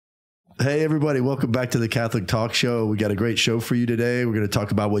Hey, everybody. Welcome back to the Catholic Talk Show. We got a great show for you today. We're going to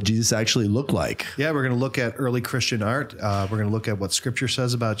talk about what Jesus actually looked like. Yeah, we're going to look at early Christian art. We're going to look at what Scripture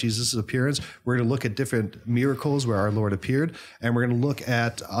says about Jesus' appearance. We're going to look at different miracles where our Lord appeared. And we're going to look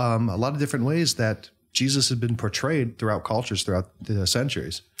at a lot of different ways that Jesus has been portrayed throughout cultures, throughout the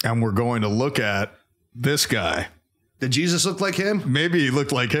centuries. And we're going to look at this guy. Did Jesus look like him? Maybe he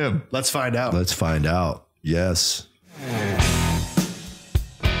looked like him. Let's find out. Let's find out. Yes.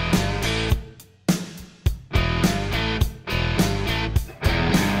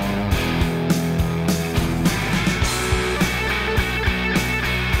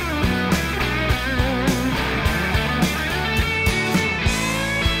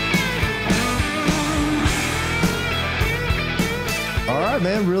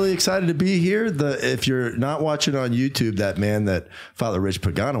 Man, really excited to be here. If you're not watching on YouTube, that man that Father Rich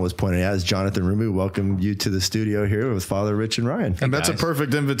Pagano was pointing at is Jonathan Roumie. Welcome you to the studio here with Father Rich and Ryan. And that's a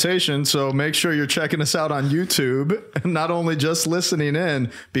perfect invitation. So make sure you're checking us out on YouTube, not only just listening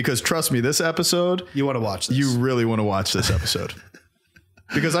in, because trust me, this episode, you want to watch this. You really want to watch this episode.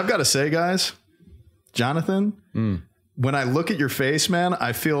 Because I've got to say, guys, Jonathan, when I look at your face, man,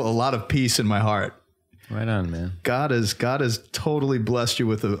 I feel a lot of peace in my heart. Right on, man. God has totally blessed you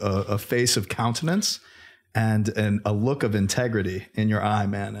with a face of countenance and a look of integrity in your eye,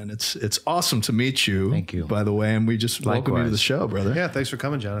 man. And it's awesome to meet you. Thank you. By the way, and we just welcome you to the show, brother. Yeah, thanks for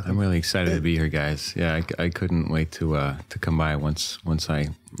coming, Jonathan. I'm really excited to be here, guys. Yeah, I couldn't wait to come by once I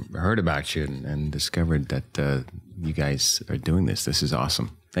heard about you and discovered that you guys are doing this. This is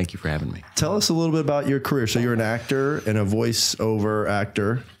awesome. Thank you for having me. Tell us a little bit about your career. So you're an actor and a voiceover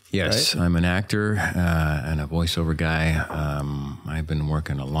actor. Yes, right? I'm an actor and a voiceover guy. I've been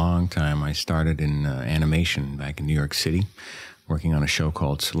working a long time. I started in animation back in New York City, working on a show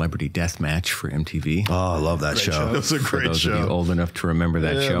called Celebrity Deathmatch for MTV. Oh, I love that show. That was a great those show. Of you old enough to remember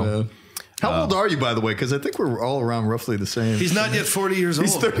that show. Man. How old are you, by the way? Because I think we're all around roughly the same. He's not yet 40 years old.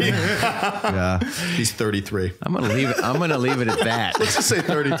 He's 30. Yeah, he's 33. I'm gonna leave it at that. Let's just say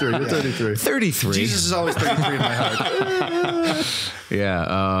 33. You're 33. 33. Jesus is always 33 in my heart. Yeah,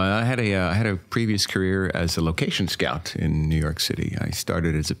 I had a previous career as a location scout in New York City. I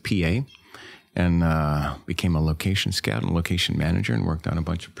started as a PA and became a location scout and location manager and worked on a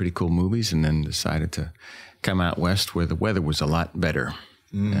bunch of pretty cool movies, and then decided to come out west where the weather was a lot better.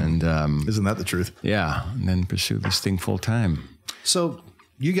 And isn't that the truth? Yeah, and then pursue this thing full time. So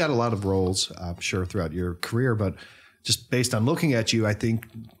you got a lot of roles, I'm sure, throughout your career, but just based on looking at you, I think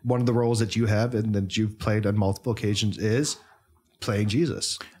one of the roles that you have and that you've played on multiple occasions is playing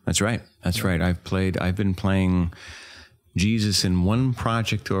Jesus. That's right. That's right. I've been playing Jesus in one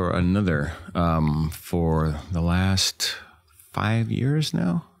project or another for the last 5 years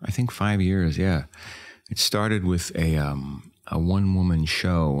now. I think 5 years. Yeah. It started with a one-woman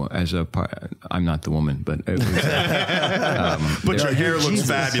show as a part. I'm not the woman, but it was, but your hair looks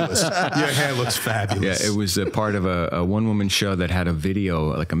fabulous. Your hair looks fabulous. Yeah, it was a part of a one-woman show that had a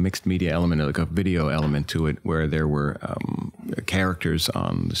video, like a mixed media element, like a video element to it, where there were characters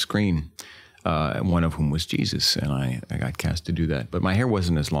on the screen. One of whom was Jesus, and I got cast to do that. But my hair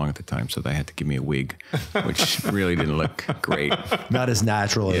wasn't as long at the time, so they had to give me a wig, which really didn't look great. Not as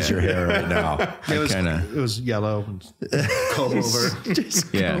natural as your hair right now. It was yellow and comb over.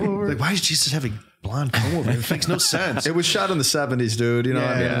 Yeah. Like, why is Jesus having blonde comb over? It makes no sense. It was shot in the 70s, dude. You know,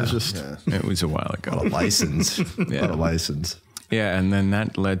 I mean, it was just it was a while ago. A license. Yeah. A license. Yeah, and then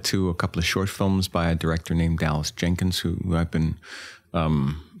that led to a couple of short films by a director named Dallas Jenkins, who I've been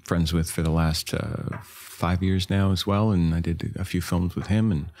friends with for the last 5 years now as well, and I did a few films with him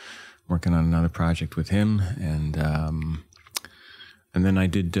and working on another project with him, and then I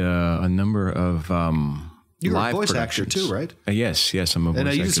did a number of You're live a voice actor productions. too, right? Yes, I'm a voice actor.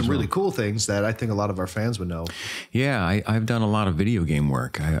 And you did some as well. really cool things that I think a lot of our fans would know. Yeah, I've done a lot of video game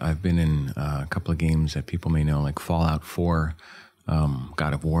work. I've been in a couple of games that people may know, like Fallout 4,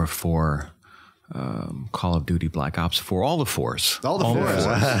 God of War 4, Call of Duty Black Ops 4, all the fours. All the fours.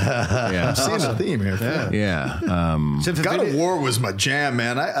 Yeah. I'm seeing a theme here. Yeah. God of War was my jam,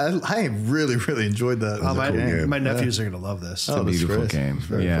 man. I really, really enjoyed that. My nephews are going to love this. It's a beautiful game.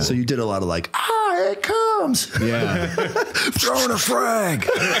 Yeah. So you did a lot of like, it comes. Yeah. Throwing a frag.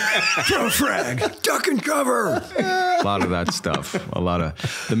 Throw a frag. Duck and cover. A lot of that stuff. A lot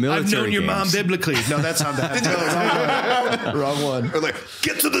of the military I've known your games. mom biblically. No, that's not that. Wrong one. Or like,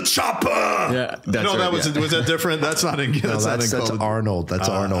 get to the chopper. Yeah. That's No, right, that was that different? That's not in. No, that's Arnold. Arnold. That's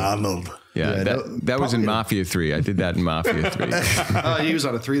Arnold. Arnold. Yeah, that was in Mafia 3. I did that in Mafia 3. He was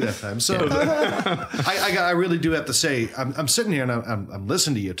on a 3 that time. So I really do have to say, I'm sitting here and I'm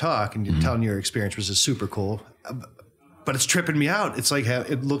listening to you talk and you're telling your experience, which is super cool. But it's tripping me out. It's like,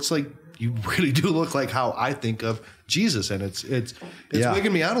 it looks like you really do look like how I think of Jesus, and it's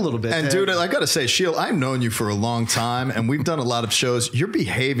wigging me out a little bit. And dude, I got to say, Sheil, I've known you for a long time, and we've done a lot of shows. You're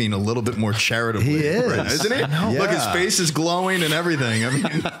behaving a little bit more charitably, He is. right now, isn't he? Yeah. Look, his face is glowing and everything. I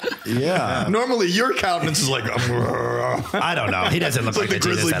mean, Yeah. normally your countenance is like, I don't know. He doesn't look like the the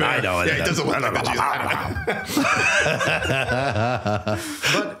Jesus grizzly that bear. I know. Yeah, he doesn't look like the Jesus.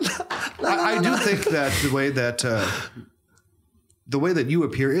 But I do think that the way that you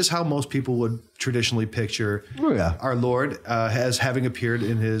appear is how most people would traditionally picture our Lord as having appeared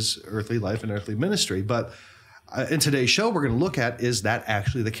in his earthly life and earthly ministry. But in today's show, we're going to look at, is that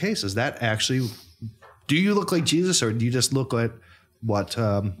actually the case? Is that actually, do you look like Jesus, or do you just look like what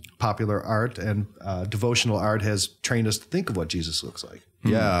popular art and devotional art has trained us to think of what Jesus looks like?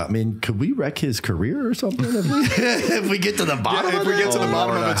 Yeah, I mean, could we wreck his career or something if we get to the bottom? if we get to the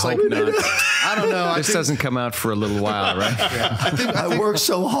bottom of it, it's like, I don't know. This doesn't come out for a little while, right? I work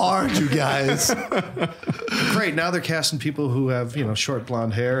so hard, you guys. Great. Now they're casting people who have, short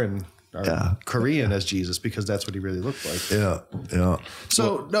blonde hair and are Korean as Jesus, because that's what he really looked like. Yeah.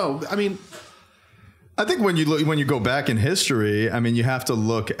 So, no, I mean, I think when you go back in history, I mean, you have to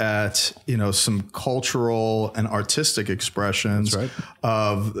look at, some cultural and artistic expressions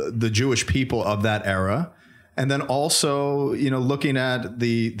of the Jewish people of that era. And then also, looking at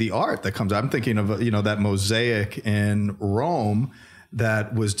the art that comes out. I'm thinking of, that mosaic in Rome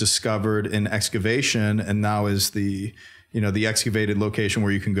that was discovered in excavation and now is the excavated location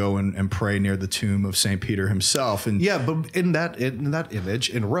where you can go and pray near the tomb of St. Peter himself. And yeah, but in that image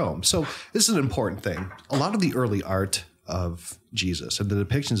in Rome. So this is an important thing. A lot of the early art of Jesus and the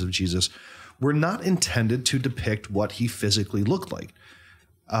depictions of Jesus were not intended to depict what he physically looked like.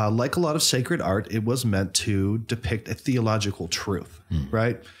 Like a lot of sacred art, it was meant to depict a theological truth,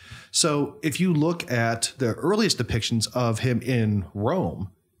 right? So if you look at the earliest depictions of him in Rome,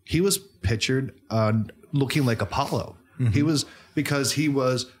 he was pictured looking like Apollo. He was, because he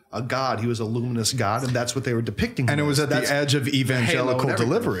was a god, he was a luminous god, and that's what they were depicting. And it was at the edge of evangelical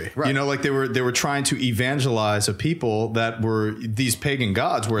delivery. Right. Like they were trying to evangelize a people that were, these pagan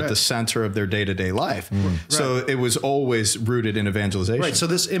gods were at the center of their day-to-day life. So it was always rooted in evangelization. Right. So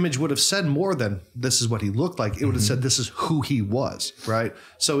this image would have said more than this is what he looked like. It would have said this is who he was. Right.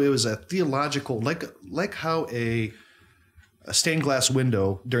 So it was a theological, like how a stained glass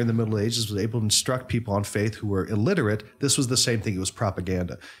window during the Middle Ages was able to instruct people on faith who were illiterate. This was the same thing. It was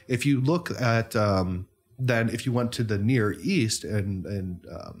propaganda. If you look at, then if you went to the Near East and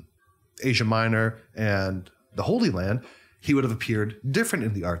Asia Minor and the Holy Land, he would have appeared different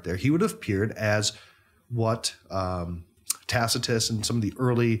in the art there. He would have appeared as what Tacitus and some of the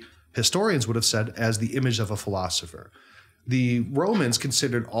early historians would have said as the image of a philosopher. The Romans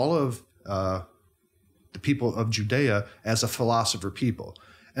considered all of the people of Judea as a philosopher people.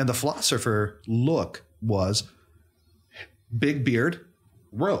 And the philosopher look was big beard,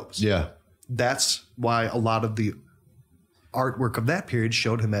 robes. Yeah. That's why a lot of the artwork of that period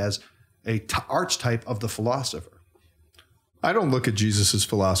showed him as a archetype of the philosopher. I don't look at Jesus as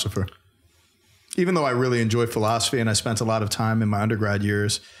philosopher. Even though I really enjoy philosophy and I spent a lot of time in my undergrad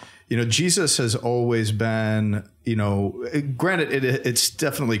years, Jesus has always been, granted, it's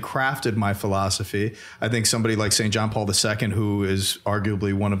definitely crafted my philosophy. I think somebody like St. John Paul II, who is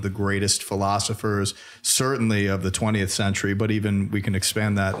arguably one of the greatest philosophers, certainly of the 20th century, but even we can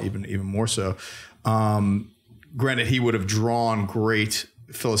expand that even more so. Granted, he would have drawn great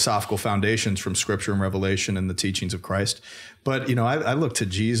philosophical foundations from Scripture and Revelation and the teachings of Christ. But, I look to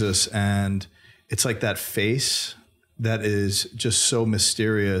Jesus and it's like that face that is just so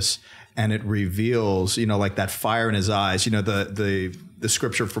mysterious, and it reveals, like that fire in his eyes, the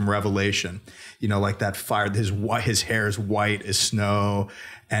scripture from Revelation, like that fire, his hair is white as snow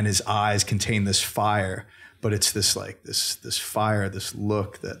and his eyes contain this fire, but it's this fire, this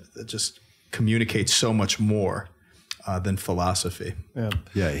look that just communicates so much more than philosophy.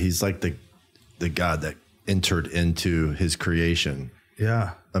 Yeah. He's like the God that entered into his creation.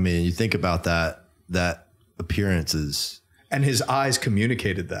 Yeah. I mean, you think about that appearances, and his eyes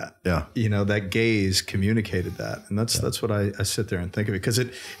communicated that. Yeah. That gaze communicated that. And that's what I sit there and think of it, because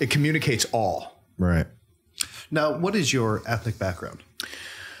it communicates all. Right. Now, what is your ethnic background?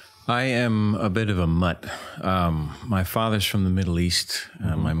 I am a bit of a mutt. My father's from the Middle East.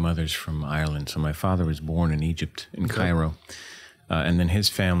 My mother's from Ireland. So my father was born in Egypt, in Cairo. And then his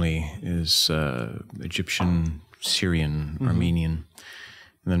family is Egyptian, Syrian, Armenian.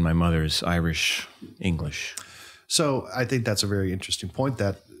 And then my mother is Irish, English. So I think that's a very interesting point,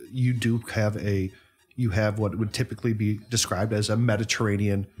 that you do have what would typically be described as a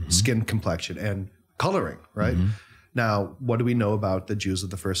Mediterranean skin complexion and coloring, right? Now, what do we know about the Jews of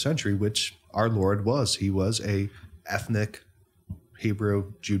the first century, which our Lord was? He was a ethnic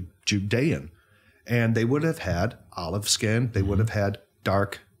Hebrew Judean. And they would have had olive skin. They would have had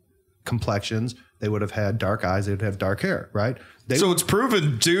dark complexions. They would have had dark eyes. They would have dark hair, right? So it's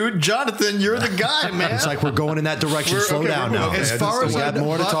proven, dude. Jonathan, you're the guy, man. It's like we're going in that direction. Slow down now. As far as we got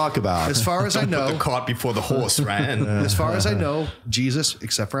more to talk about. As far as I know, the cart before the horse, right? as far as I know, Jesus,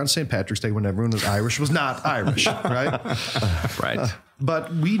 except for on St. Patrick's Day when everyone was Irish, was not Irish, right? Right.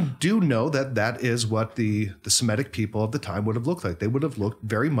 But we do know that that is what the Semitic people of the time would have looked like. They would have looked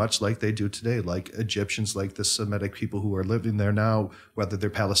very much like they do today, like Egyptians, like the Semitic people who are living there now, whether they're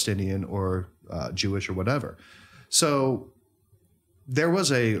Palestinian or Jewish or whatever. So there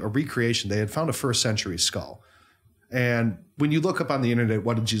was a recreation. They had found a first century skull. And when you look up on the internet,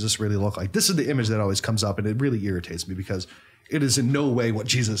 what did Jesus really look like? This is the image that always comes up, and it really irritates me because it is in no way what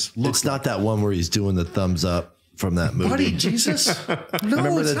Jesus looks It's not that one where he's doing the thumbs up from that movie. Buddy Jesus? No,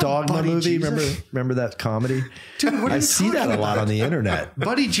 remember the Dogma movie? Jesus. Remember that comedy? Dude, what are I you see that a lot on the internet.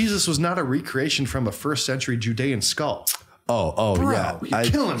 Buddy Jesus was not a recreation from a first century Judean skull. Oh, Bro, yeah. you're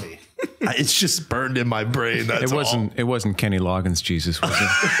killing me. It's just burned in my brain. That's It wasn't Kenny Loggins' Jesus, was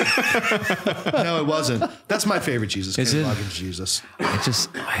it? No, it wasn't. That's my favorite Jesus. Is Kenny it? Loggins Jesus.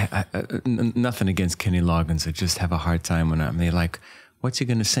 Nothing against Kenny Loggins. I just have a hard time when I'm like, what's he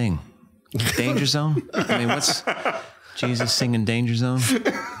going to sing? Danger Zone? I mean, what's Jesus singing Danger Zone?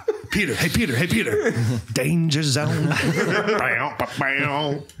 Peter, hey Peter, danger zone.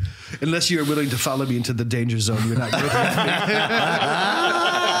 Unless you're willing to follow me into the danger zone, you're not good with me.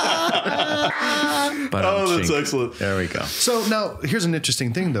 But that's excellent. There we go. So now here's an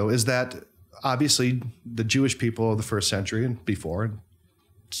interesting thing, though, is that obviously the Jewish people of the first century and before, and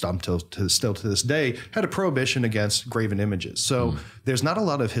still to this day, had a prohibition against graven images. So there's not a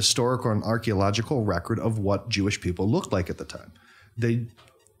lot of historical and archaeological record of what Jewish people looked like at the time. They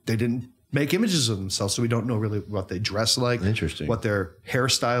didn't make images of themselves, so we don't know really what they dressed like, Interesting. what their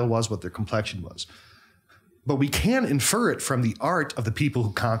hairstyle was, what their complexion was. But we can infer it from the art of the people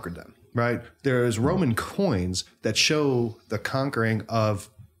who conquered them, right? There's Roman coins that show the conquering of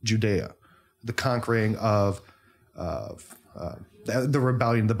Judea, the conquering of the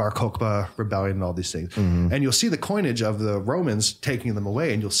rebellion, the Bar Kokhba rebellion, and all these things. Mm-hmm. And you'll see the coinage of the Romans taking them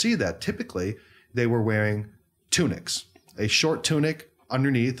away, and you'll see that typically they were wearing tunics, a short tunic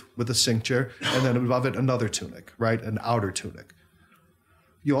underneath with a cincture, and then above it another tunic, right? An outer tunic.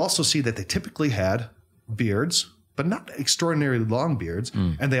 You'll also see that they typically had beards, but not extraordinarily long beards,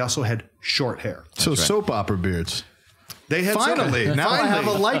 and they also had short hair. So soap opera beards. They had Finally, now I have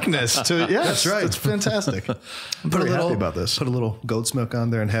a likeness to. Yes, That's right. It's fantastic. I'm very happy about this. Put a little goat's milk on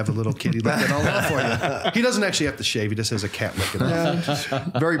there and have a little kitty lick it all off for you. He doesn't actually have to shave. He just has a cat lick it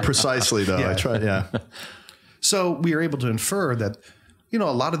off. Very precisely, though. Yeah. I tried. Yeah. So we are able to infer that, a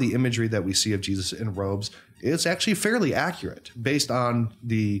lot of the imagery that we see of Jesus in robes is actually fairly accurate based on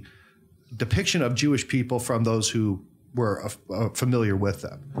the depiction of Jewish people from those who were familiar with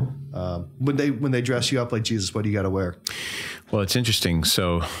them. When they dress you up like Jesus, what do you got to wear? Well, it's interesting.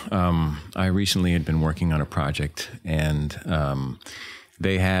 So I recently had been working on a project, and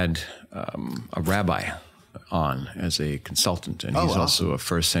they had a rabbi on as a consultant, and he's also a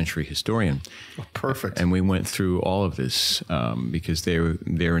first century historian. Oh, perfect. And we went through all of this because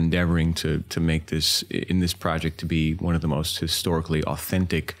they're endeavoring to make this in this project to be one of the most historically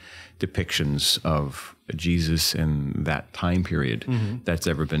authentic depictions of Jesus in that time period that's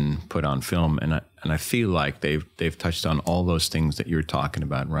ever been put on film, and I feel like they've touched on all those things that you're talking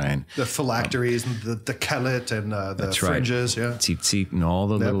about, Ryan. The phylacteries and the kellet and the fringes, right. Tzitzit and all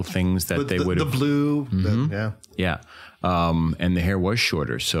the little things that they would have. The blue, Yeah. And the hair was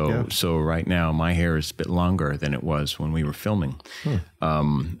shorter. So right now my hair is a bit longer than it was when we were filming.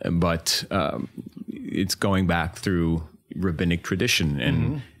 But it's going back through rabbinic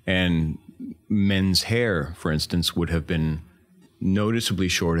tradition, and men's hair, for instance, would have been noticeably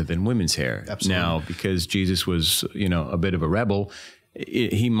shorter than women's hair. Absolutely. Now, because Jesus was, a bit of a rebel,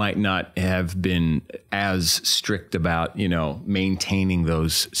 he might not have been as strict about, maintaining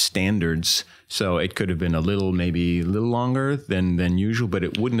those standards. So it could have been maybe a little longer than usual, but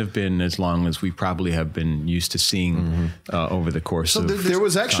it wouldn't have been as long as we probably have been used to seeing over the course of there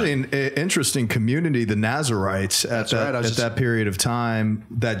was actually an interesting community, the Nazarites, at that period of time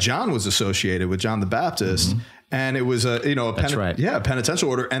that John was associated with, John the Baptist. And it was a, penitential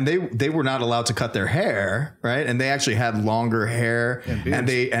order, and they were not allowed to cut their hair, right? And they actually had longer hair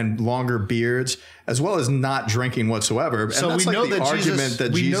and longer beards, as well as not drinking whatsoever. And so that's we know the that argument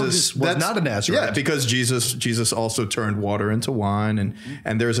that Jesus was not a Nazarite. Yeah, because Jesus also turned water into wine,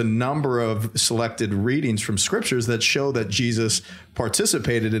 and there's a number of selected readings from scriptures that show that Jesus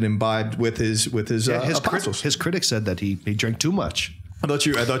participated and imbibed with his apostles. His critics said that he drank too much. I thought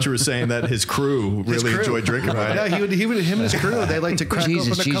you were saying that his crew really enjoyed drinking. Right? Yeah, him and his crew, they like to crack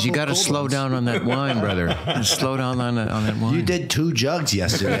open a couple you got to slow down on that wine, brother. Slow down on that wine. You did 2 jugs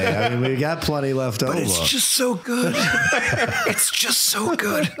yesterday. I mean, we got plenty left over. It's just so good. It's just so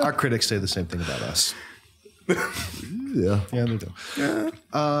good. Our critics say the same thing about us. Yeah, they do. Yeah.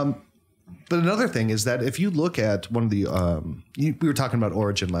 But another thing is that if you look at one of the, we were talking about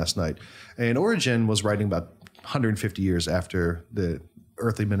Origen last night, and Origen was writing about 150 years after the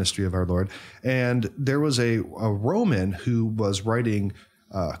earthly ministry of our Lord. And there was a Roman who was writing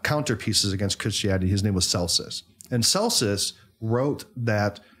counterpieces against Christianity. His name was Celsus. And Celsus wrote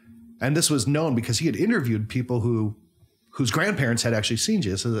that, and this was known because he had interviewed people whose grandparents had actually seen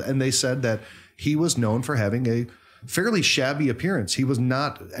Jesus. And they said that he was known for having a fairly shabby appearance. He was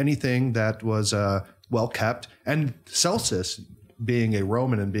not anything that was well kept. And Celsus, being a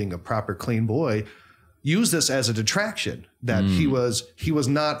Roman and being a proper clean boy, used this as a detraction that he was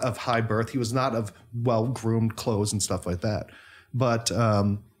not of high birth. He was not of well-groomed clothes and stuff like that. But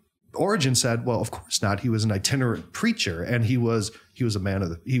Origen said, well, of course not. He was an itinerant preacher, and he was a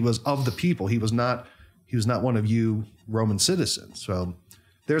man he was of the people. He was not one of you Roman citizens. So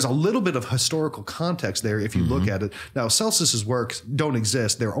there's a little bit of historical context there if you look at it. Now, Celsus's works don't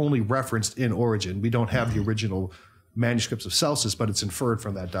exist. They're only referenced in Origen. We don't have the original manuscripts of Celsus, but it's inferred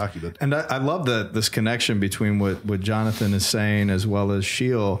from that document. And I love this connection between what Jonathan is saying as well as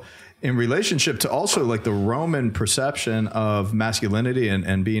Sheil in relationship to also like the Roman perception of masculinity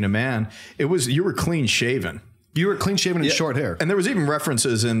and being a man. It was, you were clean shaven. You were clean shaven and short hair. And there was even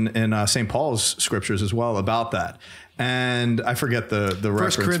references in St. Paul's scriptures as well about that. And I forget the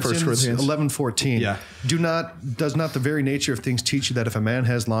reference. 1 Corinthians 11:14. Yeah. Does not the very nature of things teach you that if a man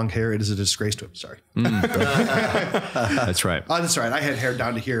has long hair, it is a disgrace to him? Sorry. That's right. Oh, that's right. I had hair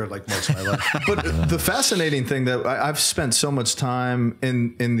down to here like most of my life. But the fascinating thing that I've spent so much time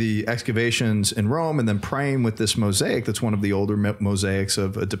in the excavations in Rome and then praying with this mosaic that's one of the older mosaics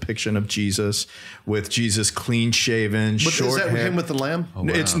of a depiction of Jesus with Jesus clean shaven, short hair. Is that hair. Him with the lamb? Oh,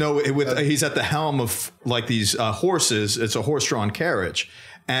 wow. He's at the helm of like these horses. It's a horse-drawn carriage.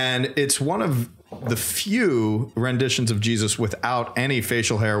 And it's one of the few renditions of Jesus without any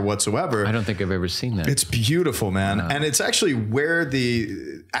facial hair whatsoever. I don't think I've ever seen that. It's beautiful, man. No. And it's actually where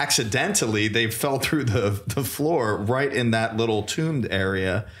accidentally they fell through the floor right in that little tombed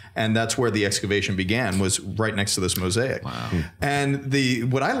area. And that's where the excavation began, was right next to this mosaic. Wow. And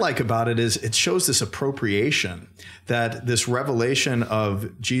what I like about it is it shows this appropriation, that this revelation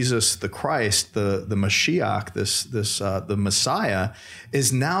of Jesus the Christ, the Mashiach, the Messiah,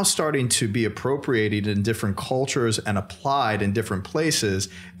 is now starting to be appropriated in different cultures and applied in different places.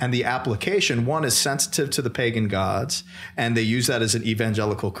 And the application, one, is sensitive to the pagan gods, and they use that as an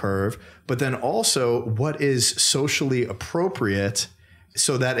evangelical curve. But then also what is socially appropriate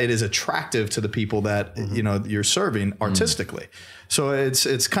so that it is attractive to the people that you're serving artistically. So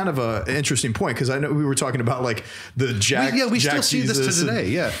it's kind of an interesting point, because I know we were talking about like the Jack. We Jack still see Jesus this to today.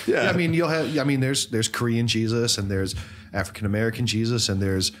 Yeah. I mean, there's Korean Jesus, and there's African American Jesus, and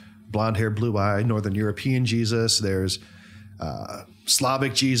there's blonde hair, blue eye, Northern European Jesus. There's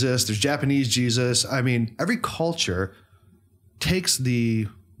Slavic Jesus. There's Japanese Jesus. I mean, every culture takes the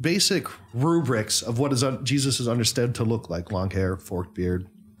basic rubrics of what Jesus is understood to look like: long hair, forked beard,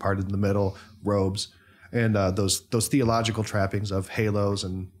 parted in the middle, robes, and those theological trappings of halos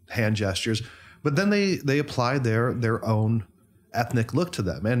and hand gestures. But then they apply their own ethnic look to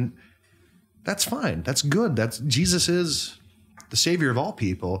them, and that's fine. That's good. Jesus is the Savior of all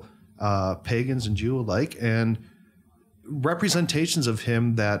people, pagans and Jew alike, and representations of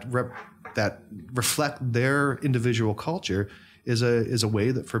him that reflect their individual culture is a way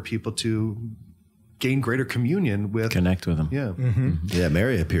that for people to gain greater communion with, connect with him. Yeah. Yeah,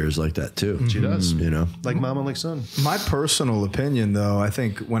 Mary appears like that too. She does. Like Mm-hmm. mama, like son. My personal opinion, though, I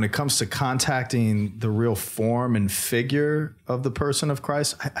think when it comes to contacting the real form and figure of the person of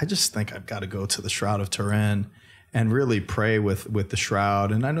Christ, I just think I've got to go to the Shroud of Turin and really pray with the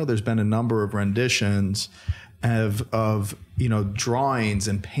shroud. And I know there's been a number of renditions of drawings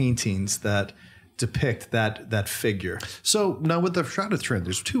and paintings that depict that figure. So now with the Shroud of Turin,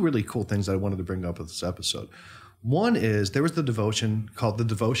 there's two really cool things I wanted to bring up with this episode. One is there was the devotion called the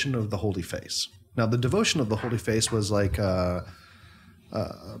Devotion of the Holy Face. Now, the devotion of the Holy Face was like, a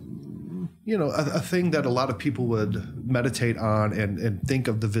thing that a lot of people would meditate on and think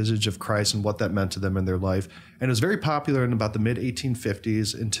of the visage of Christ and what that meant to them in their life. And it was very popular in about the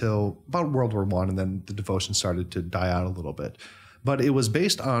mid-1850s until about World War I, and then the devotion started to die out a little bit. But it was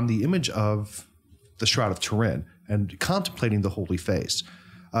based on the image of the Shroud of Turin and contemplating the Holy Face.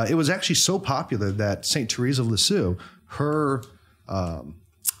 It was actually so popular that St. Therese of Lisieux, her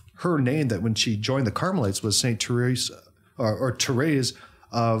name that when she joined the Carmelites was St. Therese or Therese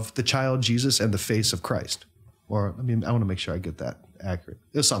of the child Jesus and the face of Christ. Or, I mean, I want to make sure I get that accurate.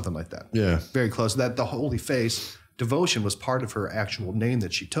 It was something like that. Yeah. Very close. That the Holy Face devotion was part of her actual name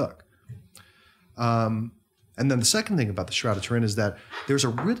that she took. And then the second thing about the Shroud of Turin is that there's a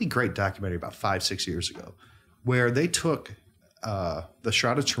really great documentary about 5-6 years ago where they took the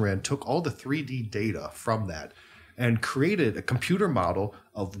Shroud of Turin, took all the 3D data from that and created a computer model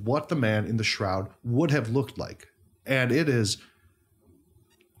of what the man in the shroud would have looked like. And it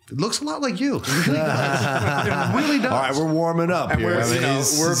looks a lot like you. It really does. It really does. All right, we're warming up here.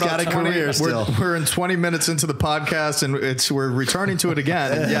 He's got a career still. We're in 20 minutes into the podcast, and we're returning to it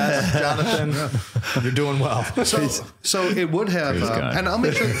again. And yes, Jonathan, you're doing well. So it would have, and I'll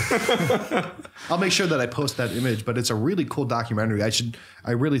make sure that I post that image. But it's a really cool documentary.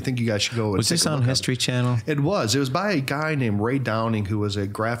 I really think you guys should go. Was this on History Channel? It was. It was by a guy named Ray Downing, who was a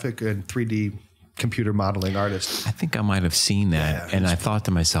graphic and 3D computer modeling artist. I think I might have seen that, and I thought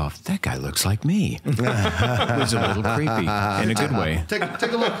to myself, that guy looks like me. It was a little creepy in a good way. Take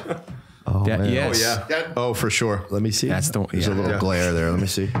a look. Oh, man. Yes. Oh, yeah. Oh, for sure. Let me see. That's the There's a little glare there. Let me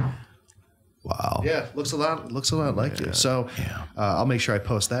see. Wow. Yeah, looks a lot like you. So I'll make sure I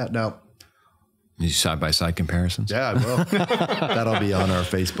post that. Now, these side-by-side comparisons? yeah, I will. That'll be on our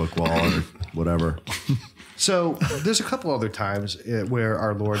Facebook wall or whatever. So there's a couple other times where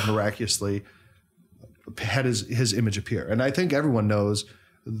our Lord miraculously had his image appear. And I think everyone knows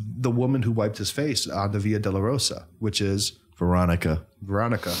the woman who wiped his face on the Via Dolorosa, which is Veronica.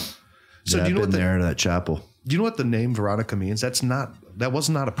 So Yeah, do you know I've been there to that chapel. Do you know what the name Veronica means? That was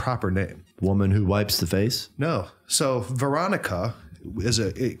not a proper name. Woman who wipes the face? No. So Veronica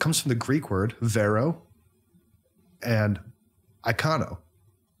it comes from the Greek word vero and icono,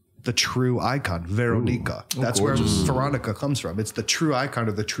 the true icon, Veronica. That's where Veronica comes from. It's the true icon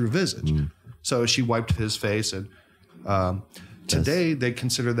of the true visage. So she wiped his face, and today they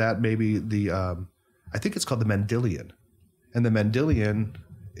consider that maybe I think it's called the Mandylion, and the Mandylion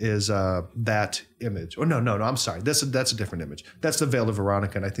is that image. Oh no, I'm sorry. That's a different image. That's the Veil of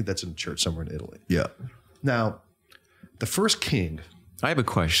Veronica, and I think that's in a church somewhere in Italy. Yeah. Now, the first king. I have a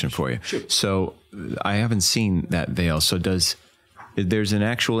question for you. Sure. So I haven't seen that veil. So there's an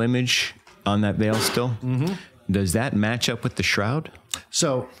actual image on that veil still? Mm-hmm. Does that match up with the shroud?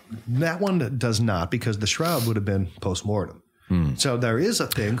 So that one does not, because the shroud would have been post-mortem. So there is a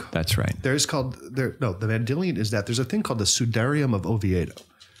thing. That's right. The Mandylion is that there's a thing called the Sudarium of Oviedo.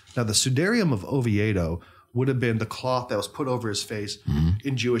 Now, the Sudarium of Oviedo would have been the cloth that was put over his face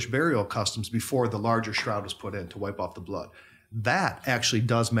in Jewish burial customs before the larger shroud was put in to wipe off the blood. That actually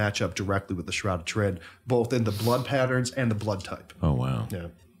does match up directly with the Shroud of Turin, both in the blood patterns and the blood type. Oh, wow. Yeah.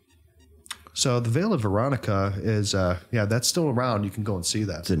 So the Veil of Veronica is, that's still around. You can go and see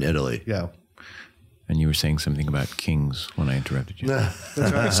that. It's in Italy. Yeah. And you were saying something about kings when I interrupted you. That's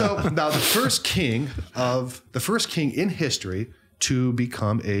right. So now the first king in history to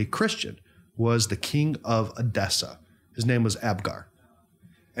become a Christian was the king of Edessa. His name was Abgar.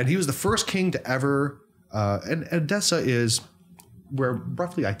 And he was the first king to ever, and Edessa is where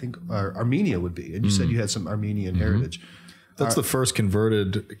roughly I think Armenia would be. And you said you had some Armenian heritage. That's the first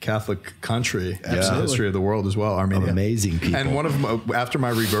converted Catholic country in the history of the world as well, Armenia. Amazing people. And after my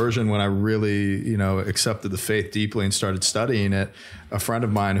reversion, when I really, accepted the faith deeply and started studying it, a friend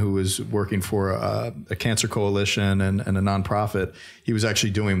of mine who was working for a cancer coalition and a nonprofit, he was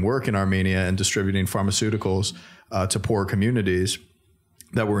actually doing work in Armenia and distributing pharmaceuticals to poor communities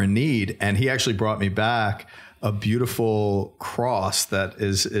that were in need. And he actually brought me back a beautiful cross that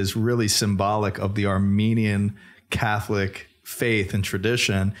is really symbolic of the Armenian Catholic faith and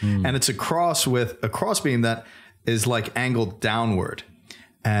tradition. And it's a cross beam that is like angled downward.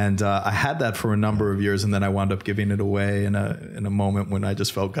 And I had that for a number of years, and then I wound up giving it away in a moment when I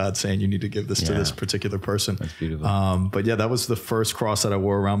just felt God saying, you need to give this to this particular person. That's beautiful. But yeah, that was the first cross that I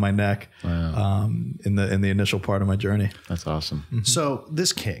wore around my neck in the initial part of my journey. That's awesome. Mm-hmm. So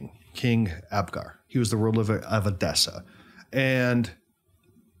this king, King Abgar, he was the ruler of Edessa. And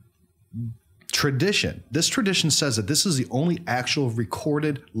tradition. This tradition says that this is the only actual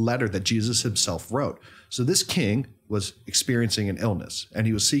recorded letter that Jesus himself wrote. So this king was experiencing an illness and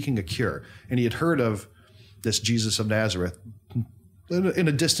he was seeking a cure. And he had heard of this Jesus of Nazareth in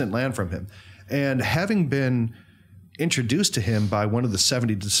a distant land from him. And having been introduced to him by one of the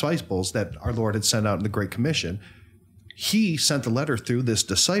 70 disciples that our Lord had sent out in the Great Commission, he sent the letter through this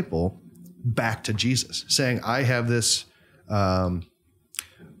disciple back to Jesus saying, I have this Abgar,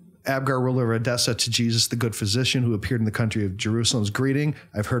 ruler of Edessa, to Jesus, the good physician who appeared in the country of Jerusalem's greeting.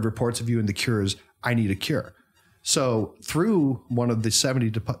 I've heard reports of you and the cures. I need a cure. So through one of the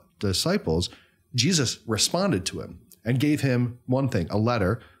 70 disciples, Jesus responded to him and gave him one thing, a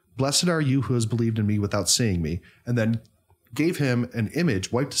letter. Blessed are you who has believed in me without seeing me. And then gave him an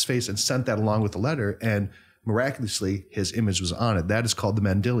image, wiped his face and sent that along with the letter. And miraculously, his image was on it. That is called the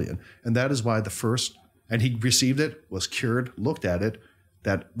Mendelian. And that is why the first, and he received it, was cured, looked at it.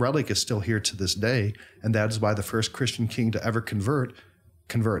 That relic is still here to this day, and that is why the first Christian king to ever converted,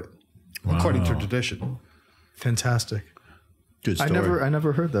 according to tradition. Fantastic. Good story. I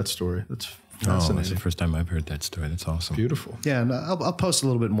never heard that story. That's fascinating. That's the first time I've heard that story. That's awesome. Beautiful. Yeah, and I'll post a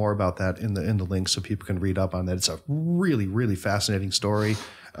little bit more about that in the link so people can read up on that. It's a really, really fascinating story.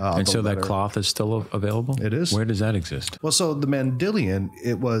 And so that cloth is still available? It is. Where does that exist? Well, so the Mendelian,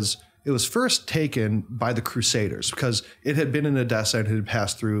 it was first taken by the Crusaders because it had been in Edessa and it had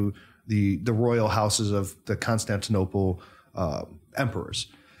passed through the royal houses of the Constantinople emperors.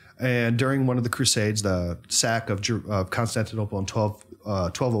 And during one of the Crusades, the sack of Constantinople in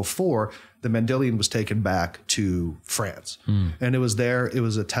 1204, the Mendelian was taken back to France. And it was there, it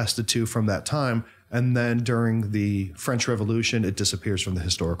was attested to from that time. And then during the French Revolution, it disappears from the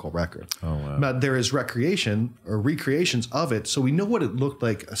historical record. Oh, wow. But there is recreations of it, so we know what it looked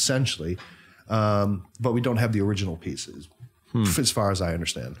like essentially, but we don't have the original pieces, as far as I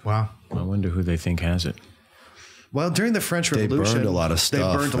understand. Wow. I wonder who they think has it. Well, during the French Revolution, they burned a lot of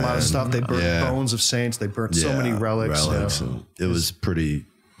stuff. They burned bones of saints. They burnt so many relics. And it was pretty,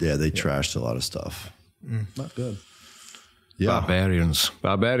 they trashed a lot of stuff. Not good. Yeah. Barbarians,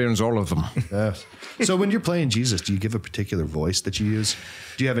 all of them. Yes. So when you're playing Jesus, do you give a particular voice that you use?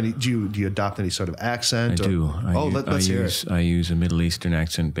 Do you have any? Do you adopt any sort of accent? I do. Let's hear it. I use a Middle Eastern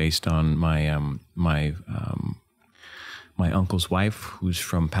accent based on my my uncle's wife, who's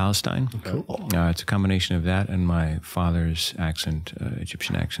from Palestine. Cool. It's a combination of that and my father's accent,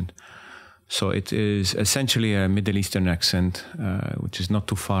 Egyptian accent. So it is essentially a Middle Eastern accent, which is not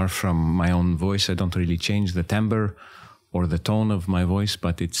too far from my own voice. I don't really change the timbre or the tone of my voice,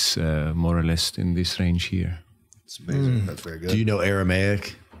 but it's more or less in this range here. It's amazing. That's very good. Do you know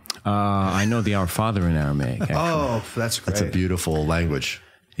Aramaic? I know the Our Father in Aramaic. Actually. Oh, that's great. That's a beautiful language.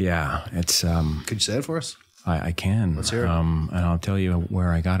 Yeah, it's. Could you say it for us? I can. Let's hear it. And I'll tell you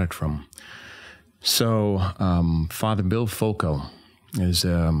where I got it from. So, Father Bill Folco is,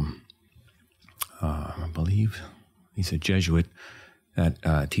 I believe, he's a Jesuit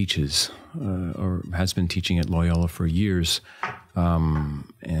that teaches or has been teaching at Loyola for years.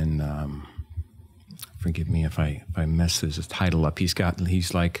 Forgive me if I mess his title up. He's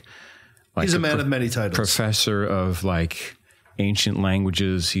like he's a man of many titles. Professor of like ancient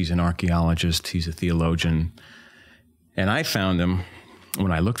languages. He's an archaeologist. He's a theologian. And I found him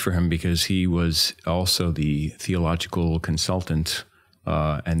when I looked for him because he was also the theological consultant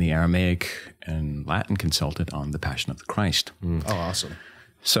and the Aramaic and Latin consultant on the Passion of the Christ. Oh, awesome.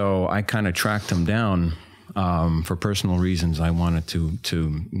 So I kind of tracked him down for personal reasons. I wanted to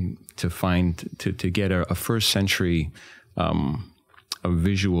get a first century a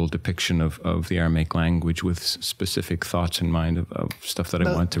visual depiction of the Aramaic language with specific thoughts in mind of stuff that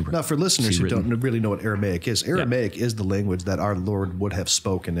I want to Now, for listeners who don't really know what Aramaic is is the language that our Lord would have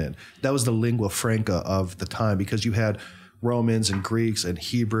spoken in. That was the lingua franca of the time because you had Romans and Greeks and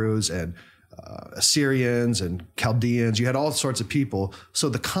Hebrews and Assyrians and Chaldeans. You had all sorts of people. So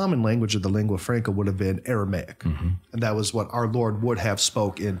the common language of the lingua franca would have been Aramaic. Mm-hmm. And that was what our Lord would have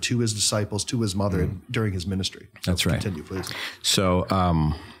spoken to his disciples, to his mother during his ministry. So that's right. Continue, please. So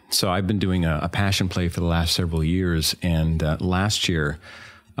I've been doing a passion play for the last several years. And last year,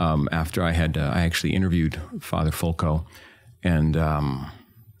 after I actually interviewed Father Folco, and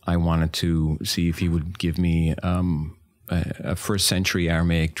I wanted to see if he would give me a first century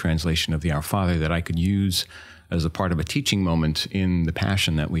Aramaic translation of the Our Father that I could use as a part of a teaching moment in the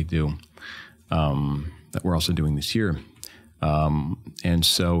Passion that we do, that we're also doing this year. And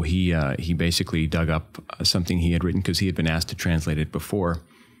so he basically dug up something he had written because he had been asked to translate it before,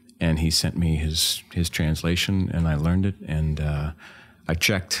 and he sent me his translation, and I learned it, and I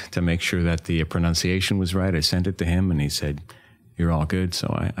checked to make sure that the pronunciation was right. I sent it to him, and he said, you're all good. So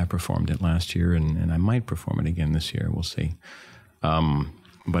I performed it last year, and I might perform it again this year. We'll see.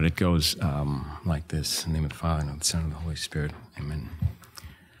 But it goes like this. In the name of the Father, and of the Son, and of the Holy Spirit. Amen.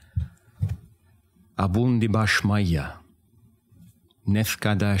 Abundi bashmaya,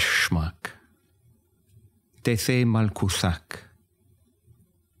 nefkadash shmak, tethe malkusak,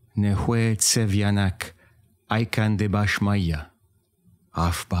 nehue tsevyanak, aikan de bashmaya,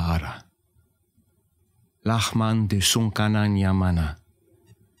 af baara. Lachman de sunkanan yamana,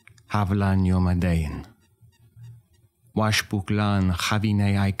 havlan yomadein. Washpuklan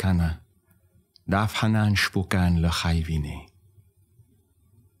chavine aikana, dafhanan shpukan lechayvine.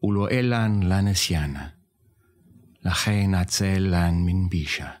 Ulo elan lanesiana, lachen atzel lan min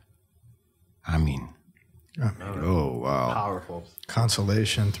bisha. Amen. Oh, wow. Powerful.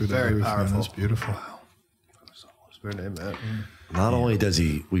 Consolation through the Very roof. powerful. Man, that's beautiful. Amen. Not only does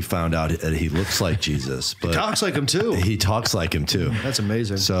we found out that he looks like Jesus, but Talks like him too. he talks like him too. That's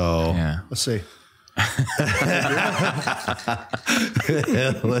amazing. So Yeah. Let's see.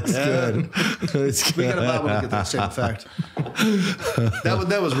 that's good. That's We good. got a Bible to get that same effect.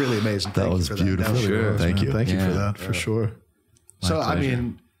 That was really amazing. That Thank you was for beautiful. That Sure. Thank you. Thank you for Yeah. that, for sure. So I pleasure.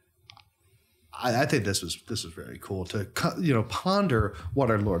 mean, I think this was very cool to ponder what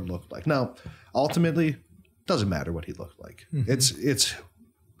our Lord looked like. Now, ultimately, doesn't matter what he looked like. Mm-hmm. It's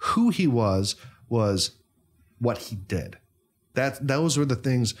who he was what he did. Those were the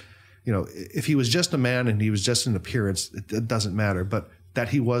things. If he was just a man and he was just an appearance, it doesn't matter. But that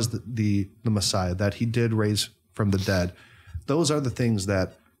he was the Messiah, that he did raise from the dead, those are the things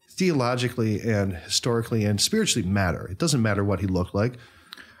that theologically and historically and spiritually matter. It doesn't matter what he looked like.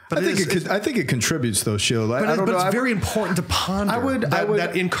 But I think it contributes though, Shield. I don't know. It's very important to ponder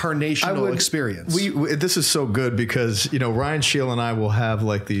that incarnational experience. This is so good because, Ryan Shield and I will have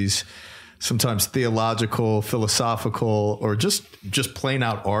like these sometimes theological, philosophical, or just plain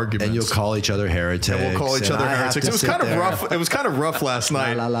out arguments. And you'll call each other heretics. And we'll call each other heretics. It was kind of rough. It was kind of rough last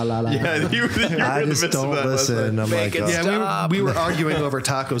night. Yeah, you were I in the just midst don't of that last listen. night. I'm like, Yeah, we were arguing over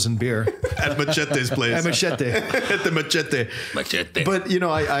tacos and beer At Machete's place. at Machete. At the Machete. Machete. But,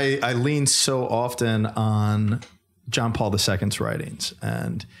 I lean so often on John Paul II's writings.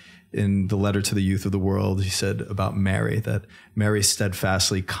 And in the letter to the youth of the world, he said about Mary, that Mary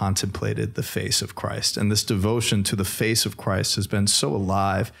steadfastly contemplated the face of Christ. And this devotion to the face of Christ has been so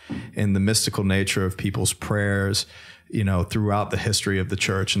alive in the mystical nature of people's prayers, throughout the history of the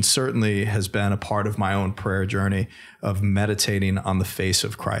church, and certainly has been a part of my own prayer journey of meditating on the face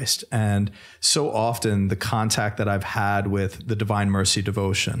of Christ. And so often the contact that I've had with the Divine Mercy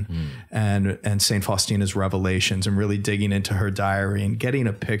devotion and St. Faustina's revelations, and really digging into her diary and getting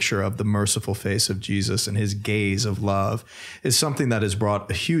a picture of the merciful face of Jesus and his gaze of love is something that has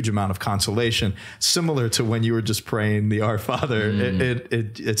brought a huge amount of consolation, similar to when you were just praying the Our Father.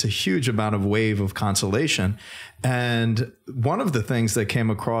 It's a huge amount of wave of consolation. And one of the things that came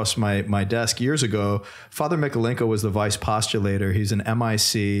across my desk years ago, Father Mikolenko was the vice postulator. He's an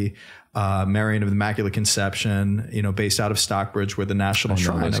MIC, Marian of the Immaculate Conception, based out of Stockbridge, where the National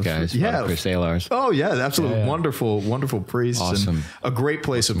Shrine those of guys, yeah, Father Salars. Oh yeah, absolutely wonderful priests, Awesome. and a great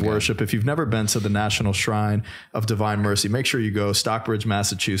place of worship. If you've never been to the National Shrine of Divine Mercy, make sure you go. Stockbridge,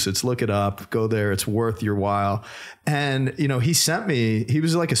 Massachusetts. Look it up. Go there. It's worth your while. And he sent me. He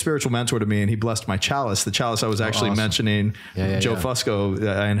was like a spiritual mentor to me, and he blessed my chalice. The chalice I was actually mentioning, Joe Fusco,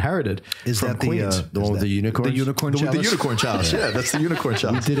 I inherited. is from that Queens. the one with the unicorn? The unicorn With chalice? the unicorn chalice? Yeah, that's the unicorn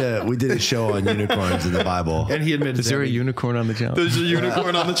chalice. We did a show on unicorns in the Bible. And he admitted Is there a unicorn on the challenge? There's a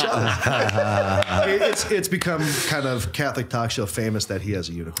unicorn on the chalice. it's become kind of Catholic talk show famous that he has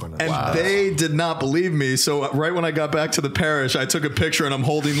a unicorn. And they did not believe me. So right when I got back to the parish, I took a picture and I'm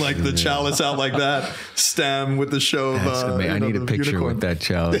holding like the chalice out like that, stem with the show of I need a the picture unicorn. with that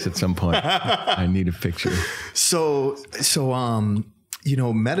chalice at some point. I need a picture. So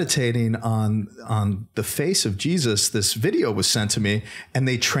meditating on the face of Jesus, this video was sent to me, and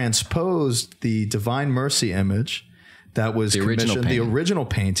they transposed the Divine Mercy image that was commissioned, the original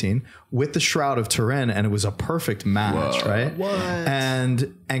painting, with the Shroud of Turin, and it was a perfect match, right? What?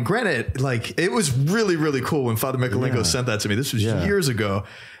 And granted, like, it was really, really cool when Father Mikolenko sent that to me. This was years ago,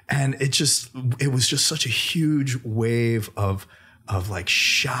 and it was just such a huge wave of like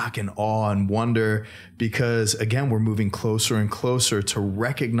shock and awe and wonder, because again, we're moving closer and closer to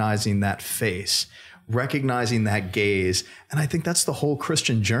recognizing that face, recognizing that gaze. And I think that's the whole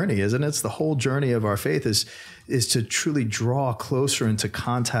Christian journey, isn't it? It's the whole journey of our faith is to truly draw closer into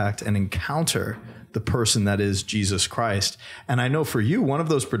contact and encounter the person that is Jesus Christ. And I know for you, one of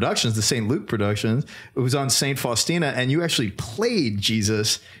those productions, the St. Luke productions, it was on St. Faustina, and you actually played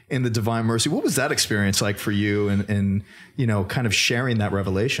Jesus in the Divine Mercy. What was that experience like for you, and you know, kind of sharing that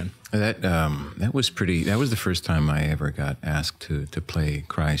revelation? That was pretty. That was the first time I ever got asked to play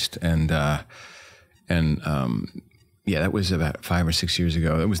Christ, and yeah, that was about 5 or 6 years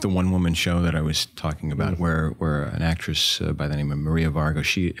ago. It was the one-woman show that I was talking about, where an actress by the name of Maria Vargo,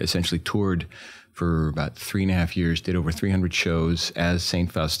 she essentially toured for about 3.5 years, did over 300 shows as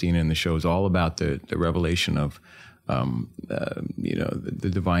Saint Faustina, and the show is all about the revelation of, you know,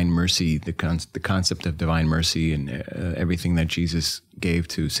 the divine mercy, the concept of divine mercy, and everything that Jesus gave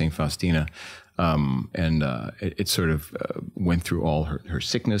to Saint Faustina. It sort of went through all her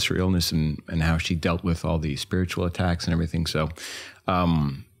sickness, her illness, and how she dealt with all the spiritual attacks and everything. So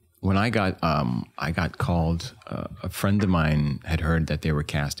when I got called, a friend of mine had heard that they were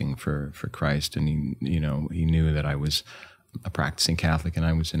casting for Christ, and he knew that I was a practicing Catholic and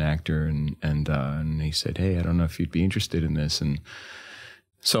I was an actor, and he said, "Hey, I don't know if you'd be interested in this." And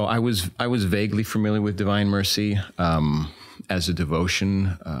so I was vaguely familiar with Divine Mercy as a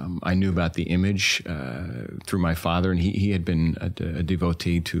devotion. I knew about the image through my father, and he had been a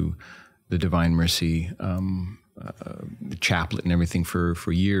devotee to the Divine Mercy, the chaplet and everything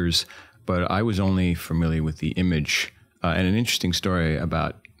for years. But I was only familiar with the image. And an interesting story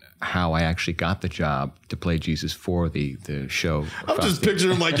about how I actually got the job to play Jesus for the show. I'm just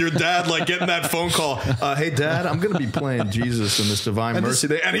picturing like your dad, like getting that phone call. Hey, Dad, I'm going to be playing Jesus in this Divine Mercy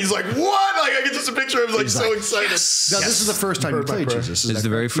Day. And he's like, what? Like, I get just a picture of him, like, so excited. Yes. Now, this is the first time you played Jesus. This is the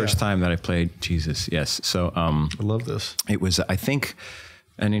very first time that I played Jesus, yes. So I love this. It was, I think,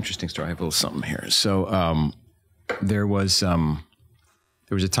 an interesting story. I have a little something here. So there was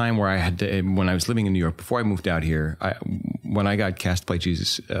a time where I had to, when I was living in New York, before I moved out here, when I got cast to play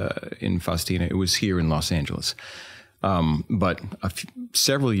Jesus in Faustina, it was here in Los Angeles. But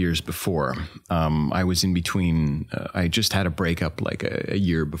several years before, I was in between, I just had a breakup like a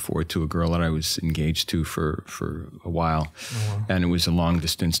year before to a girl that I was engaged to for a while. Oh, wow. And it was a long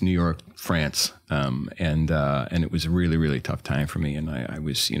distance, New York, France. And it was a really, really tough time for me. And I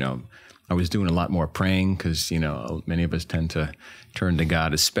was, I was doing a lot more praying because, many of us tend to turn to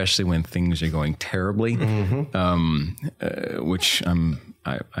God, especially when things are going terribly, which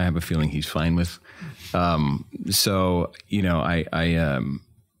I have a feeling he's fine with. So,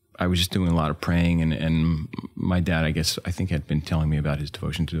 I was just doing a lot of praying, and my dad, I think had been telling me about his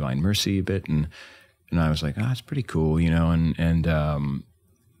devotion to Divine Mercy a bit. And I was like, it's pretty cool, and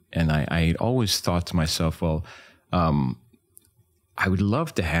I always thought to myself, well, I would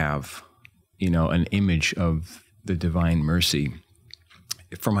love to have, an image of the Divine Mercy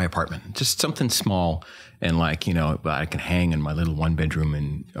for my apartment, just something small and I can hang in my little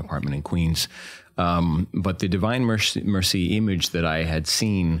 1-bedroom apartment in Queens. But the Divine Mercy image that I had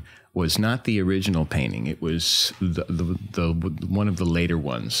seen was not the original painting. It was the one of the later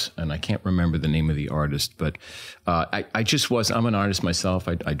ones, and I can't remember the name of the artist. But I'm an artist myself.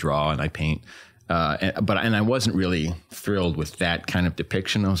 I draw and I paint, but I wasn't really thrilled with that kind of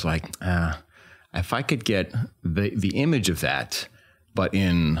depiction. I was like, if I could get the image of that, but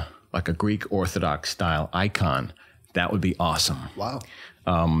in like a Greek Orthodox style icon, that would be awesome. Wow.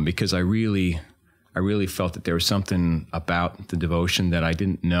 Because I really felt that there was something about the devotion that I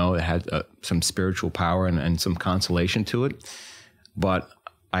didn't know that had some spiritual power and some consolation to it. But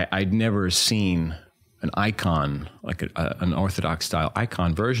I'd never seen an icon, like an Orthodox style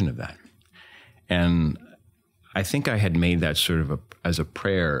icon version of that. And I think I had made that sort of as a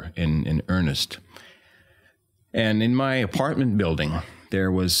prayer in earnest. And in my apartment building,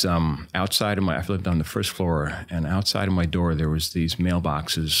 there was outside of I lived on the first floor, and outside of my door there was these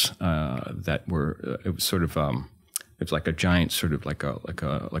mailboxes that were it was sort of it was like a giant sort of like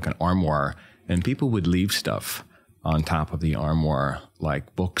an armoire, and people would leave stuff on top of the armoire,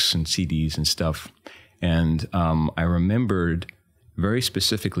 like books and CDs and stuff. And I remembered very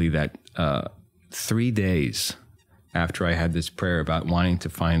specifically that 3 days after I had this prayer about wanting to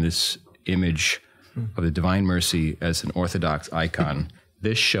find this image of the Divine Mercy as an Orthodox icon,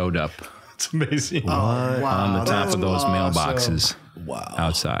 this showed up. It's amazing. On the top of those mailboxes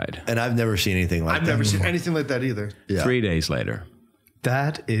outside. And I've never seen anything like that. I've never seen anything like that either. Yeah. 3 days later.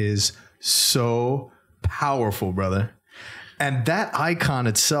 That is so powerful, brother. And that icon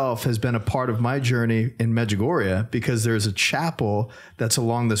itself has been a part of my journey in Medjugorje, because there's a chapel that's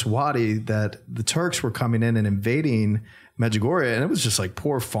along this wadi that the Turks were coming in and invading Medjugorje, and it was just like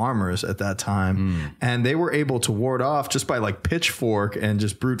poor farmers at that time. And they were able to ward off just by like pitchfork and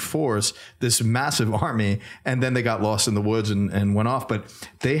just brute force this massive army. And then they got lost in the woods and went off. But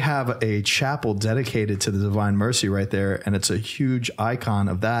they have a chapel dedicated to the Divine Mercy right there. And it's a huge icon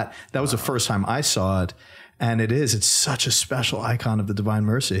of that. That was the first time I saw it. And it's such a special icon of the Divine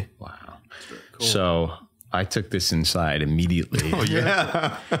Mercy. Wow. Cool. So I took this inside immediately. Oh,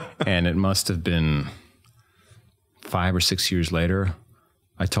 yeah. And it must have been 5 or 6 years later,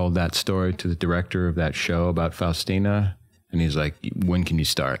 I told that story to the director of that show about Faustina, and he's like, "When can you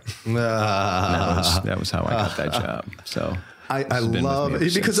start?" That was how I got that job. So I love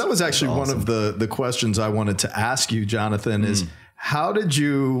it, because that was actually one of the questions I wanted to ask you, Jonathan, is how did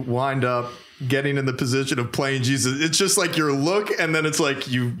you wind up getting in the position of playing Jesus? It's just like your look, and then it's like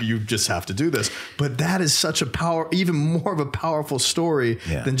you just have to do this. But that is such a even more of a powerful story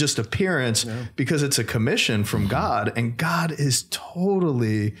than just appearance, because it's a commission from God, and God is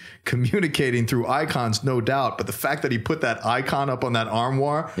totally communicating through icons, no doubt. But the fact that he put that icon up on that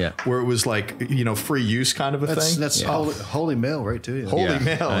armoire, where it was like, free use kind of a thing. That's holy mail right to you. Holy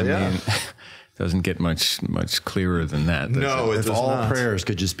mail, I mean, doesn't get much clearer than that. No, if all prayers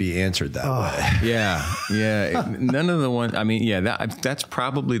could just be answered that way. Yeah. None of the ones. I mean, that's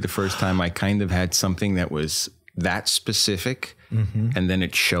probably the first time I kind of had something that was that specific, and then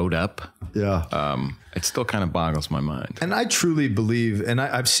it showed up. Yeah. It still kind of boggles my mind. And I truly believe, and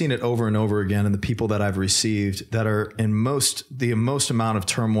I've seen it over and over again in the people that I've received that are in the most amount of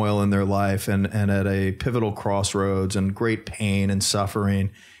turmoil in their life, and at a pivotal crossroads and great pain and suffering.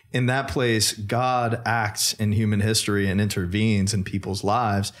 In that place, God acts in human history and intervenes in people's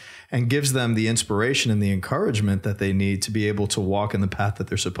lives and gives them the inspiration and the encouragement that they need to be able to walk in the path that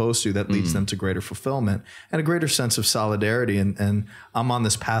they're supposed to, that leads them to greater fulfillment and a greater sense of solidarity. And I'm on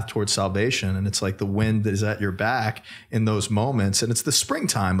this path towards salvation, and it's like the wind is at your back in those moments. And it's the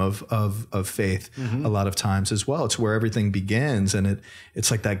springtime of faith a lot of times as well. It's where everything begins, and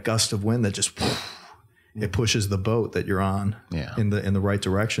it's like that gust of wind that just... it pushes the boat that you're on in the right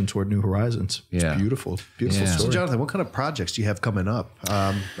direction toward new horizons. It's beautiful story. So Jonathan, what kind of projects do you have coming up?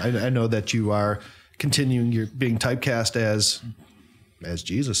 I know that you are continuing, you're being typecast as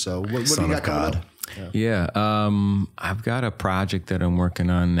Jesus. So what do you got coming up? I've got a project that I'm working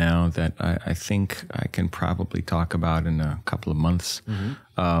on now that I think I can probably talk about in a couple of months.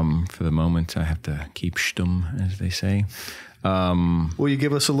 For the moment, I have to keep stum, as they say. Will you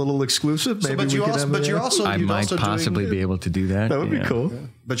give us a little exclusive? Maybe I might possibly be able to do that. That would be cool. Yeah.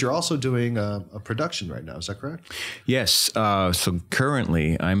 But you're also doing a production right now. Is that correct? Yes. So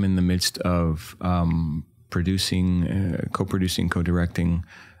currently, I'm in the midst of producing, co-producing, co-directing,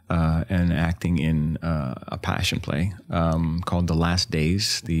 and acting in a passion play called The Last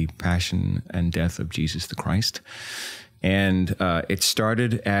Days: The Passion and Death of Jesus the Christ. And it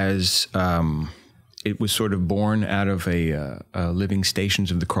started as... it was sort of born out of a Living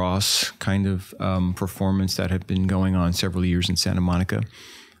Stations of the Cross kind of performance that had been going on several years in Santa Monica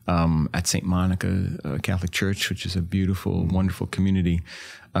at St. Monica Catholic Church, which is a beautiful, wonderful community.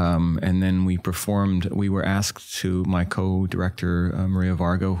 And then we were asked to, my co-director, Maria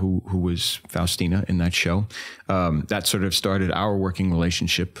Vargo, who was Faustina in that show. That sort of started our working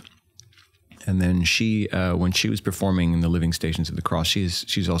relationship. And then she, when she was performing in the Living Stations of the Cross,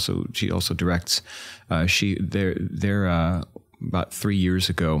 she also directs. About 3 years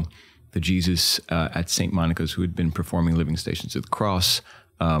ago, the Jesus at St. Monica's, who had been performing Living Stations of the Cross,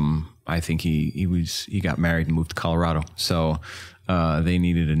 I think he got married and moved to Colorado. So they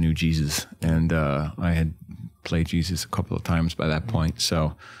needed a new Jesus, and I had played Jesus a couple of times by that point.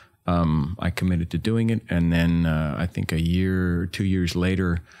 So I committed to doing it, and then I think 2 years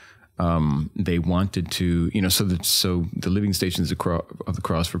later. They wanted to, so the Living Stations of the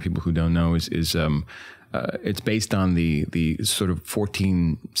Cross, for people who don't know, is it's based on the sort of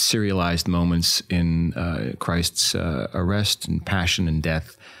 14 serialized moments in Christ's arrest and passion and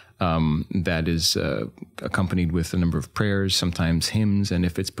death. That is accompanied with a number of prayers, sometimes hymns, and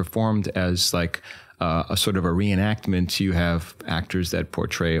if it's performed as like a sort of a reenactment, you have actors that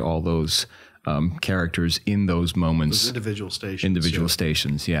portray all those characters in those moments. Those individual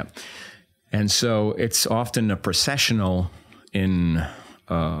stations. Yeah. And so it's often a processional on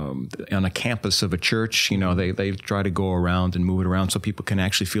a campus of a church. They try to go around and move it around so people can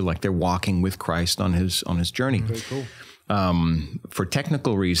actually feel like they're walking with Christ on his journey. Very cool. For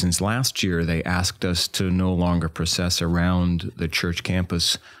technical reasons, last year they asked us to no longer process around the church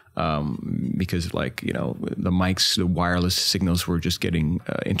campus because the mics, the wireless signals were just getting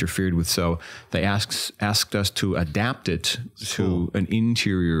interfered with. So they asked us to adapt it to an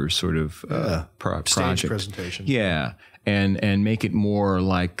interior sort of project. Stage presentation. Yeah. And make it more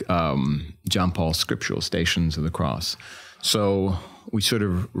like John Paul's scriptural Stations of the Cross. So we sort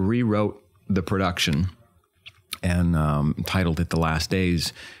of rewrote the production and titled it The Last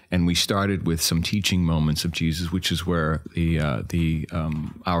Days. And we started with some teaching moments of Jesus, which is where the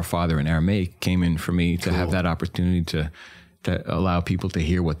Our Father in Aramaic came in for me to have that opportunity to allow people to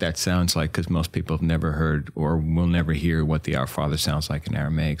hear what that sounds like, because most people have never heard or will never hear what the Our Father sounds like in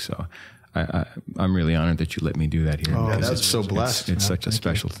Aramaic. So I'm really honored that you let me do that here. Oh, that's so blessed. It's such a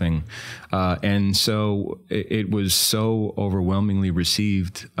special thing. And so it was so overwhelmingly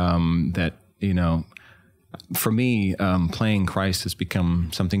received that, for me, playing Christ has become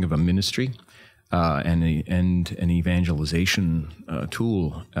something of a ministry and an evangelization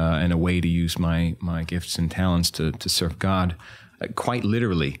tool and a way to use my gifts and talents to serve God, quite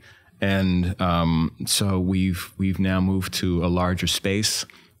literally. And so we've now moved to a larger space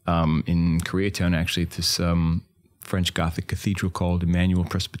in Koreatown, actually, at this French Gothic cathedral called Emmanuel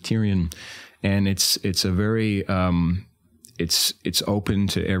Presbyterian, and it's a very it's open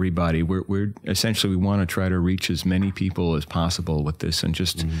to everybody. We're essentially, we want to try to reach as many people as possible with this, and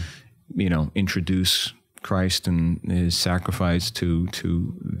just introduce Christ and His sacrifice to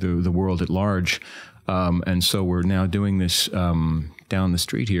the world at large. And so we're now doing this down the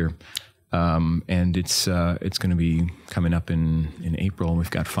street here. And it's going to be coming up in April.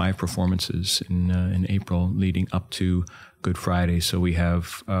 We've got 5 performances in April leading up to Good Friday. So we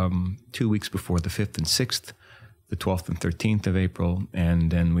have 2 weeks before the 5th and 6th, the 12th and 13th of April,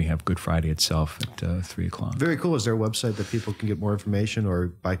 and then we have Good Friday itself at 3 o'clock. Very cool. Is there a website that people can get more information or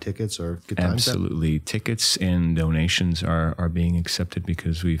buy tickets or get times? Absolutely. Tickets and donations are being accepted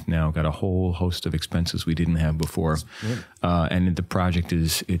because we've now got a whole host of expenses we didn't have before. And the project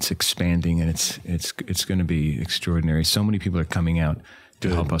it's expanding, and it's going to be extraordinary. So many people are coming out to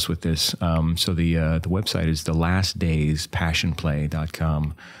help us with this. So the website is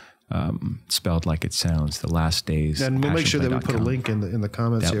thelastdayspassionplay.com. Spelled like it sounds, The Last Days. And we'll make sure that we put a link in the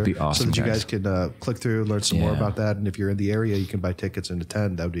comments that would here, be awesome, so that you guys can click through, learn some more about that. And if you're in the area, you can buy tickets and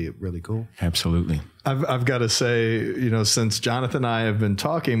attend. That would be really cool. Absolutely. I've got to say, since Jonathan and I have been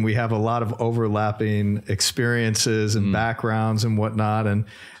talking, we have a lot of overlapping experiences and backgrounds and whatnot. And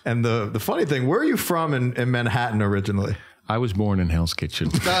the funny thing, where are you from in Manhattan originally? I was born in Hell's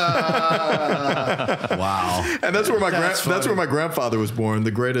Kitchen. Wow. And that's where my grandfather was born,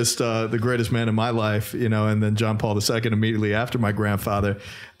 the greatest man in my life, and then John Paul II immediately after my grandfather.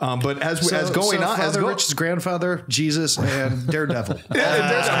 But Father Rich's grandfather, Jesus, and Daredevil.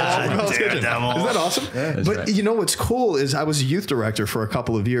 Daredevil. Isn't that awesome? Yeah, but what's cool is I was a youth director for a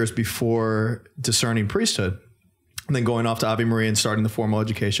couple of years before discerning priesthood, and then going off to Ave Maria and starting the formal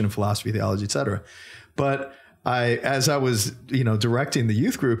education in philosophy, theology, etc. But as I was, directing the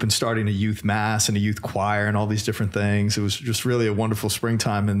youth group and starting a youth mass and a youth choir and all these different things, it was just really a wonderful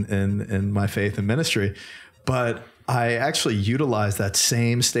springtime in my faith and ministry. But I actually utilized that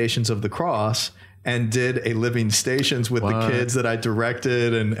same Stations of the Cross and did a living Stations with the kids that I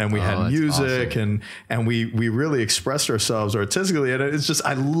directed, and we had music, awesome. and we really expressed ourselves artistically. And it's just,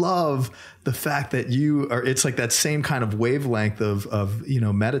 I love the fact that it's like that same kind of wavelength of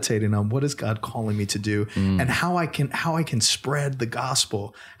meditating on what is God calling me to do, and how I can spread the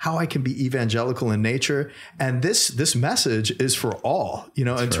gospel, how I can be evangelical in nature. And this message is for all,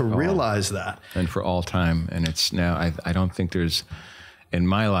 and to realize that. And for all time. And it's now, I don't think there's, in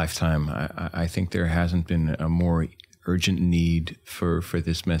my lifetime, I think there hasn't been a more urgent need for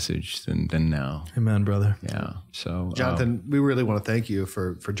this message than now. Amen, brother. Yeah. So, Jonathan, we really want to thank you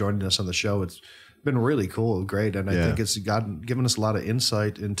for joining us on the show. It's been really cool, great, and I think it's given us a lot of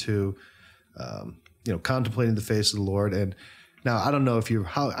insight into, contemplating the face of the Lord. And now I don't know if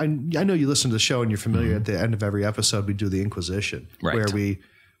I know you listen to the show and you're familiar. At the end of every episode, we do the Inquisition, where we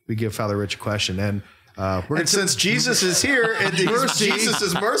give Father Rich a question. And since Jesus is here and Jesus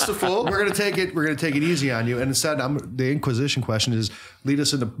is merciful, we're going to take it easy on you. And instead, the Inquisition question is: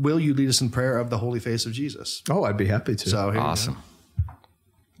 will you lead us in prayer of the holy face of Jesus? Oh, I'd be happy to. So awesome.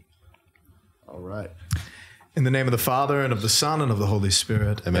 All right. In the name of the Father and of the Son and of the Holy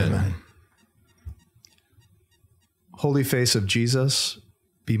Spirit. Amen. Holy face of Jesus,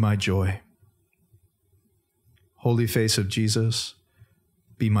 be my joy. Holy face of Jesus,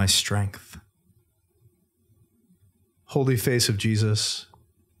 be my strength. Holy face of Jesus,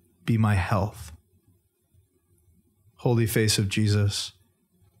 be my health. Holy face of Jesus,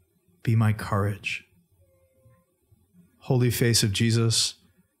 be my courage. Holy face of Jesus,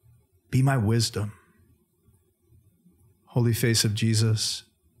 be my wisdom. Holy face of Jesus,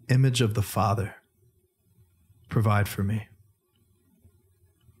 image of the Father, provide for me.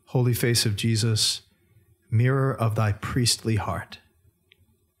 Holy face of Jesus, mirror of thy priestly heart,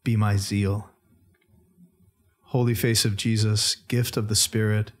 be my zeal. Holy face of Jesus, gift of the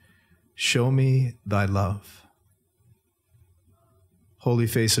Spirit, show me thy love. Holy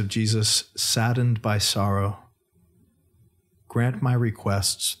face of Jesus, saddened by sorrow, grant my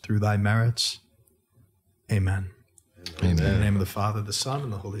requests through thy merits. Amen. Amen. In the name of the Father, the Son,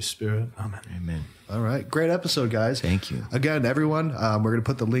 and the Holy Spirit. Amen. Amen. All right. Great episode, guys. Thank you. Again, everyone, we're going to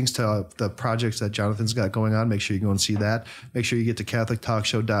put the links to the projects that Jonathan's got going on. Make sure you go and see that. Make sure you get to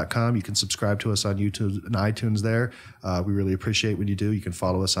CatholicTalkShow.com. You can subscribe to us on YouTube and iTunes there. We really appreciate when you do. You can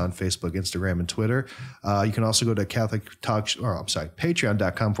follow us on Facebook, Instagram, and Twitter. You can also go to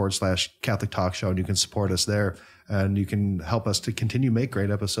Patreon.com/Catholic Talk Show, and you can support us there. And you can help us to continue make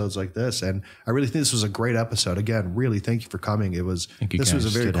great episodes like this. And I really think this was a great episode. Again, really thank you for coming. This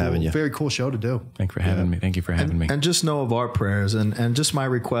was a very cool show to do. Thank you for having me. Thank you for having me. And just know of our prayers and just my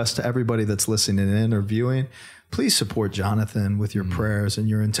request to everybody that's listening in or viewing, please support Jonathan with your prayers and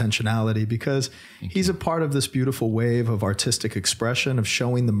your intentionality, because he's a part of this beautiful wave of artistic expression of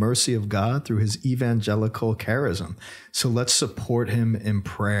showing the mercy of God through his evangelical charism. So let's support him in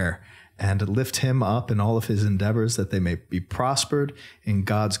prayer and lift him up in all of his endeavors, that they may be prospered in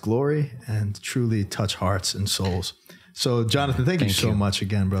God's glory and truly touch hearts and souls. So, Jonathan, thank you so much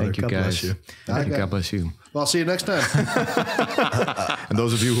again, brother. Thank you, God guys. bless you. God bless you. Well, I'll see you next time. And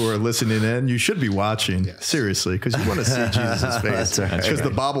those of you who are listening in, you should be watching, seriously, because you want to see Jesus' face. Because the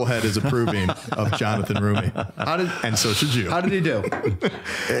bobblehead is approving of Jonathan Roumie. And so should you. How did he do?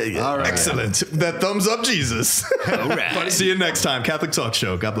 All right. Excellent. That thumbs up, Jesus. All right. See you next time. Catholic Talk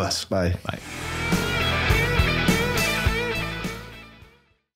Show. God bless. Bye. Bye.